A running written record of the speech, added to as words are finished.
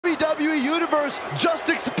WWE Universe just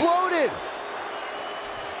exploded!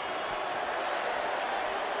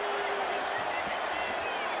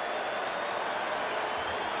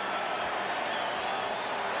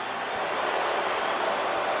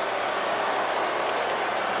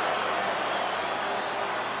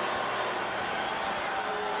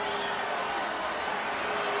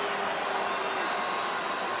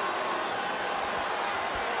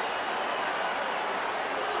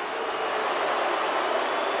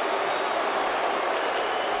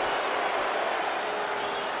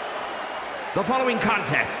 The following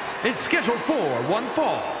contest is scheduled for one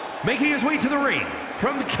fall. Making his way to the ring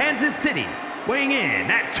from Kansas City, weighing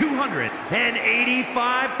in at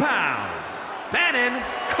 285 pounds, Baron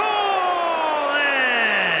Corbin!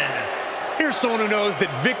 Here's someone who knows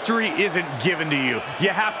that victory isn't given to you. You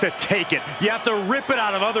have to take it. You have to rip it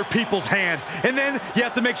out of other people's hands. And then you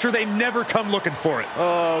have to make sure they never come looking for it.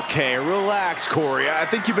 Okay, relax, Corey. I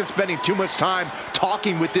think you've been spending too much time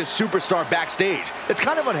talking with this superstar backstage. It's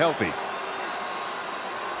kind of unhealthy.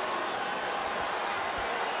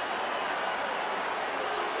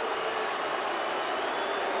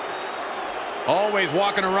 Always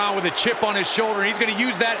walking around with a chip on his shoulder. He's going to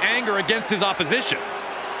use that anger against his opposition.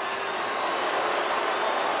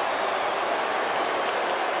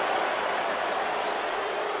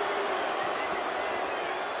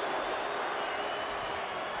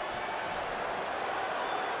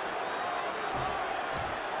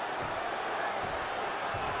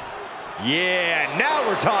 Yeah, now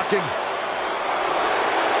we're talking.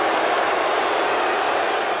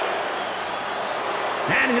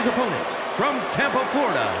 And his opponent from Tampa,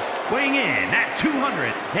 Florida, weighing in at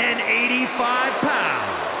 285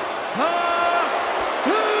 pounds, the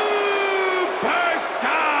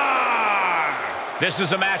Superstar! This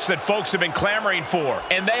is a match that folks have been clamoring for,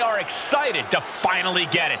 and they are excited to finally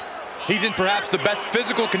get it. He's in perhaps the best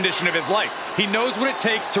physical condition of his life. He knows what it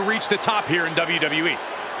takes to reach the top here in WWE.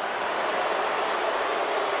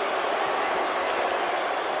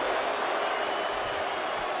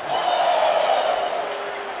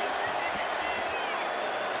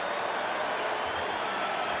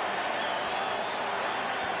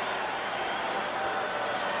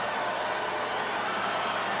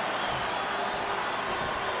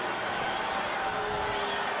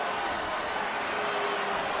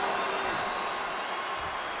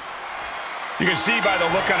 You can see by the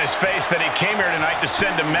look on his face that he came here tonight to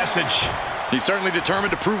send a message. He's certainly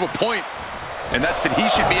determined to prove a point, and that's that he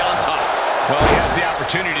should be on top. Well, he has the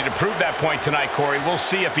opportunity to prove that point tonight, Corey. We'll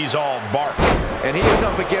see if he's all bark. And he is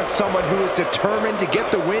up against someone who is determined to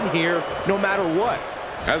get the win here, no matter what.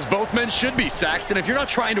 As both men should be, Saxton. If you're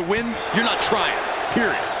not trying to win, you're not trying.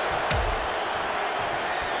 Period.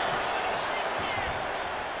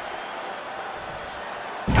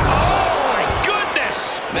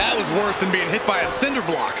 That was worse than being hit by a cinder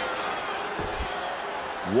block.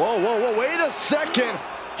 Whoa, whoa, whoa, wait a second.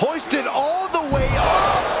 Hoisted all the way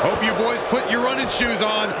up. Hope you boys put your running shoes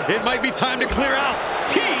on. It might be time to clear out.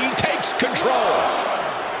 He takes control.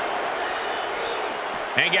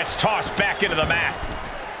 And gets tossed back into the mat.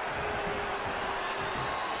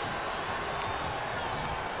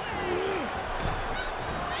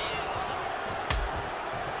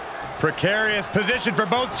 Precarious position for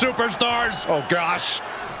both superstars. Oh, gosh.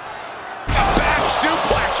 Back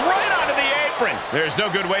suplex right onto the apron. There's no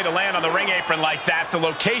good way to land on the ring apron like that. The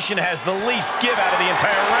location has the least give out of the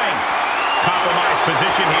entire ring. Compromised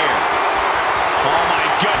position here. Oh, my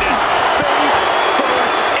goodness. Face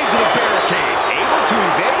first into the barricade. Able to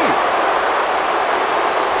evade.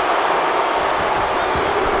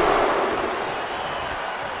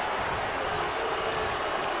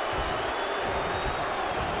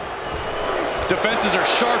 Defenses are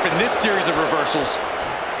sharp in this series of reversals.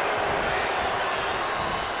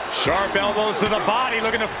 Sharp elbows to the body,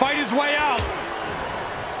 looking to fight his way out.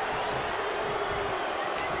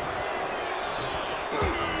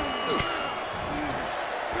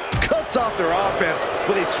 Cuts off their offense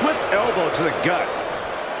with a swift elbow to the gut.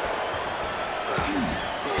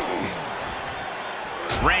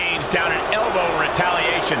 Rains down an elbow in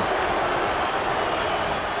retaliation.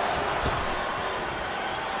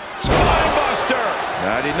 Spinebuster.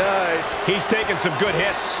 Nighty-night. He's taking some good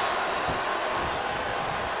hits.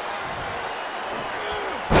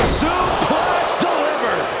 Suplex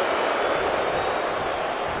delivered.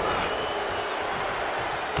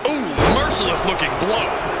 Ooh, merciless looking blow.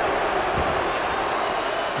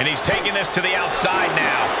 And he's taking this to the outside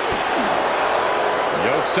now.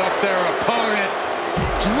 Yokes up their opponent.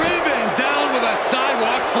 Driven down with a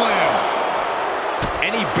sidewalk slam.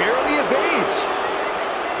 And he barely evades.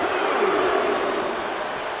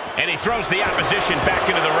 And he throws the opposition back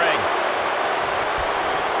into the ring.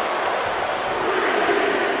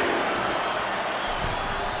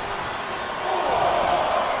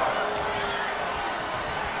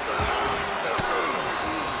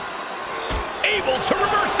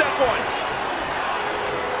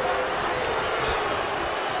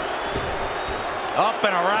 up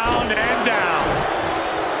and around and down.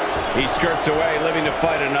 He skirts away, living to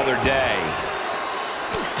fight another day.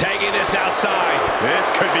 Taking this outside. This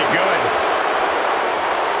could be good.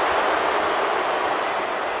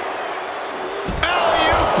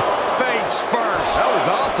 Alley-oop! Face first. That was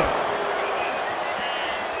awesome.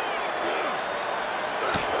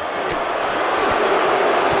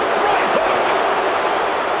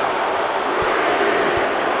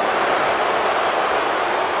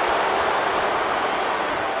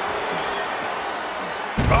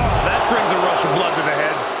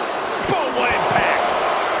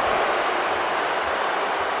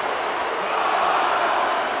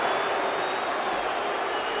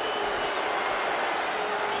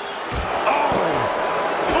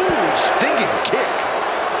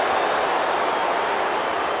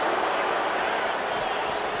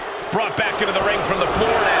 Brought back into the ring from the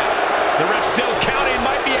floor now. The ref still counting.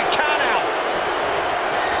 Might be a count out.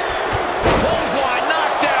 Clothesline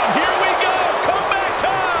knockdown. Here we go. Comeback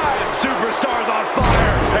time. Superstar's on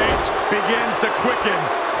fire. Pace begins to quicken.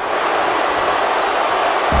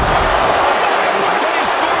 Can he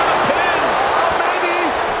score the pin? Maybe.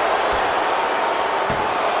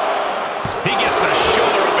 He gets the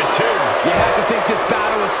shoulder up in two. You have to think this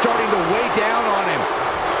battle is starting to weigh down on him.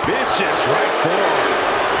 Vicious right forward.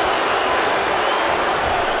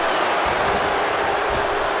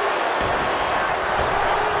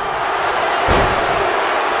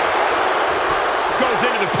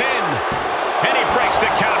 Into the pin, and he breaks the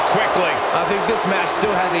count quickly. I think this match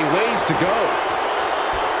still has a ways to go.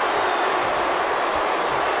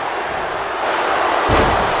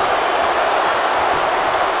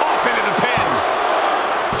 Off into the pin.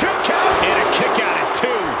 2 count. And a kick out at 2.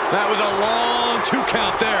 That was a long 2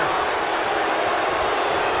 count there.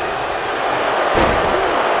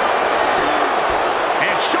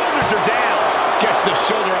 And shoulders are down. Gets the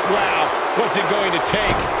shoulder up. Wow. What's it going to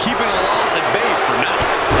take? Keeping a loss at bay for now.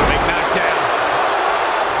 Big knockdown.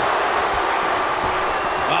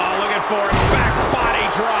 Oh, looking for it. Back body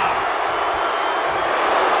drop.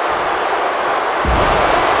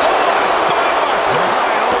 Oh, a spine buster.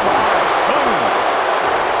 Oh, my. Boom.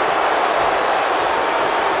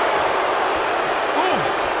 Ooh.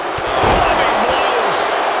 Loving blows.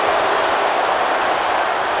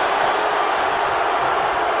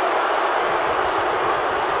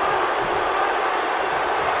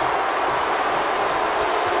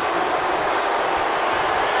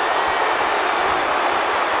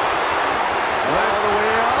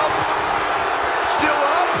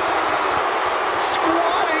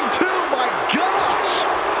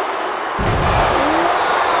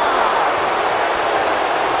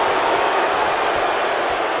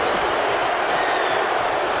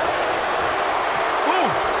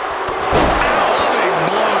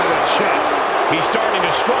 He's starting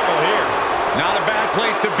to struggle here. Not a bad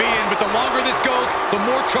place to be in, but the longer this goes, the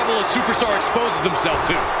more trouble a superstar exposes himself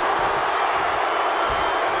to.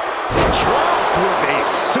 Dropped with a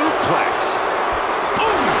suplex.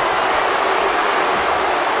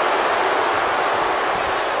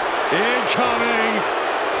 Incoming.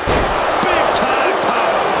 Big time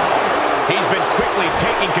power. He's been quickly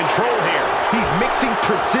taking control here. He's mixing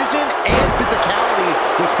precision and physicality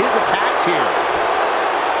with his attacks here.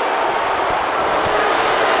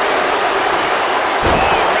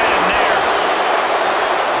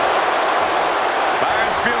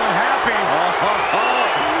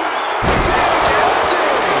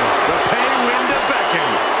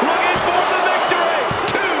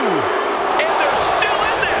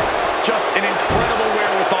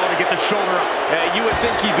 Shoulder up. You would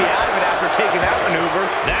think he'd be out of it after taking that maneuver.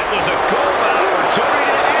 That was a golden opportunity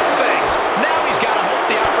to end things. Now he's got to hope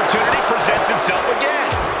the opportunity presents itself again.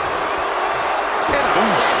 And a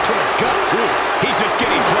shot to the gut, too. He's just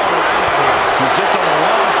getting thrown around out here. He's just on the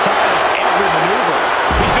wrong side of every maneuver.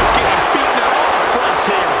 He's just getting beaten on all fronts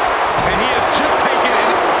here. And he has just taken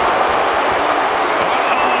it.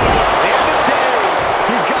 And the days.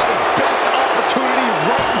 He's got his best opportunity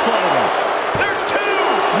right in front of him. There's 2.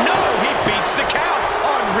 No, he beats the count.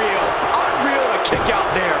 Unreal. Unreal a kick out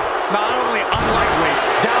there. Not only unlikely,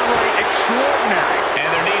 downright extraordinary. And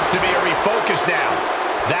there needs to be a refocus now.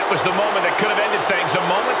 That was the moment that could have ended things. A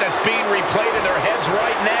moment that's being replayed in their heads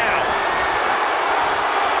right now.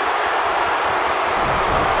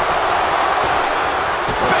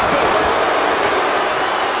 Big boot.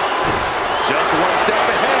 Just one step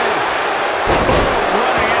ahead.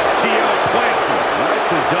 Running FTO plants him.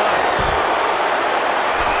 Nicely done.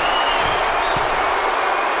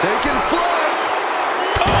 Taking flight.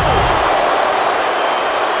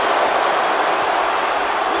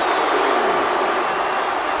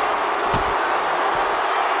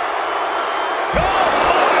 Oh,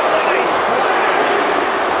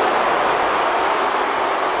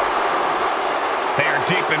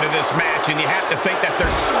 this match, and you have to think that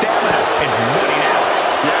their stamina is running out.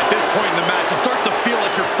 Yeah, at this point in the match, it starts to feel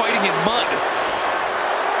like you're fighting in mud.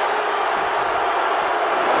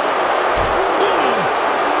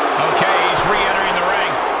 Okay, he's re-entering the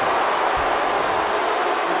ring.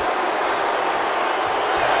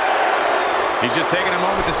 He's just taking a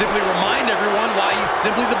moment to simply remind everyone why he's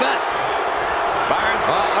simply the best. Byron's...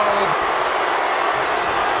 Uh-oh.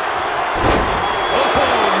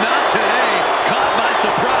 Oh, not today. Caught by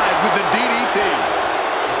surprise with the DDT.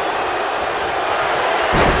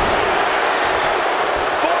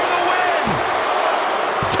 For the win!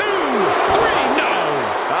 2, 3, no!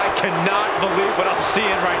 I cannot believe what I'm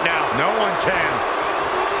seeing right now. No one can.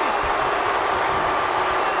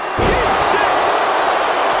 Did 6!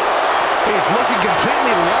 He's looking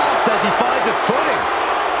completely lost as he finds his footing.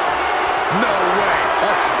 No way.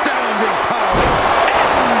 Astounding power.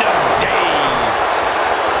 End of days.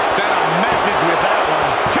 Sent a message with that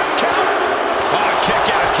one. 2 count. Oh, kick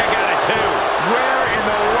out at 2. Where in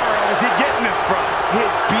the world is he getting this from? His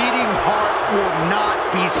beating heart will not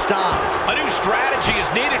be stopped. A new strategy is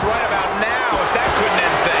needed right about now if that couldn't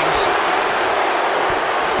end things.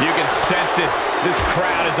 You can sense it. This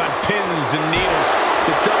crowd is on pins and needles.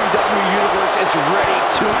 The WWE Universe is ready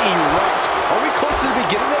to erupt. Are we close to the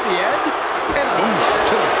beginning of the end? And a stop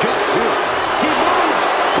to the gut, too. He moved,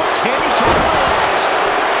 but can he capitalize?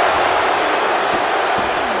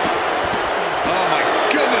 Oh, my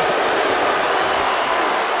goodness.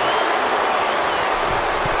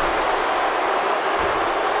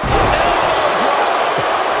 Elbow drop.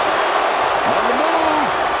 On the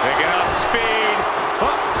move. Picking up speed.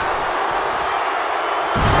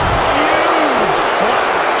 Huge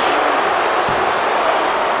splash.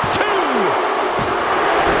 2.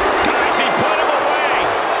 Guys, he put him away.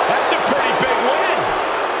 That's a pretty big win.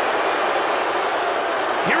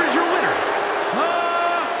 Here is your winner, the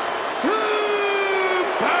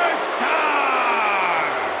Superstar!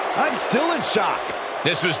 I'm still in shock.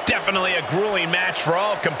 This was definitely a grueling match for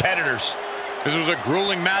all competitors. This was a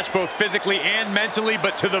grueling match both physically and mentally,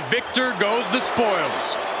 but to the victor goes the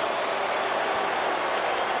spoils.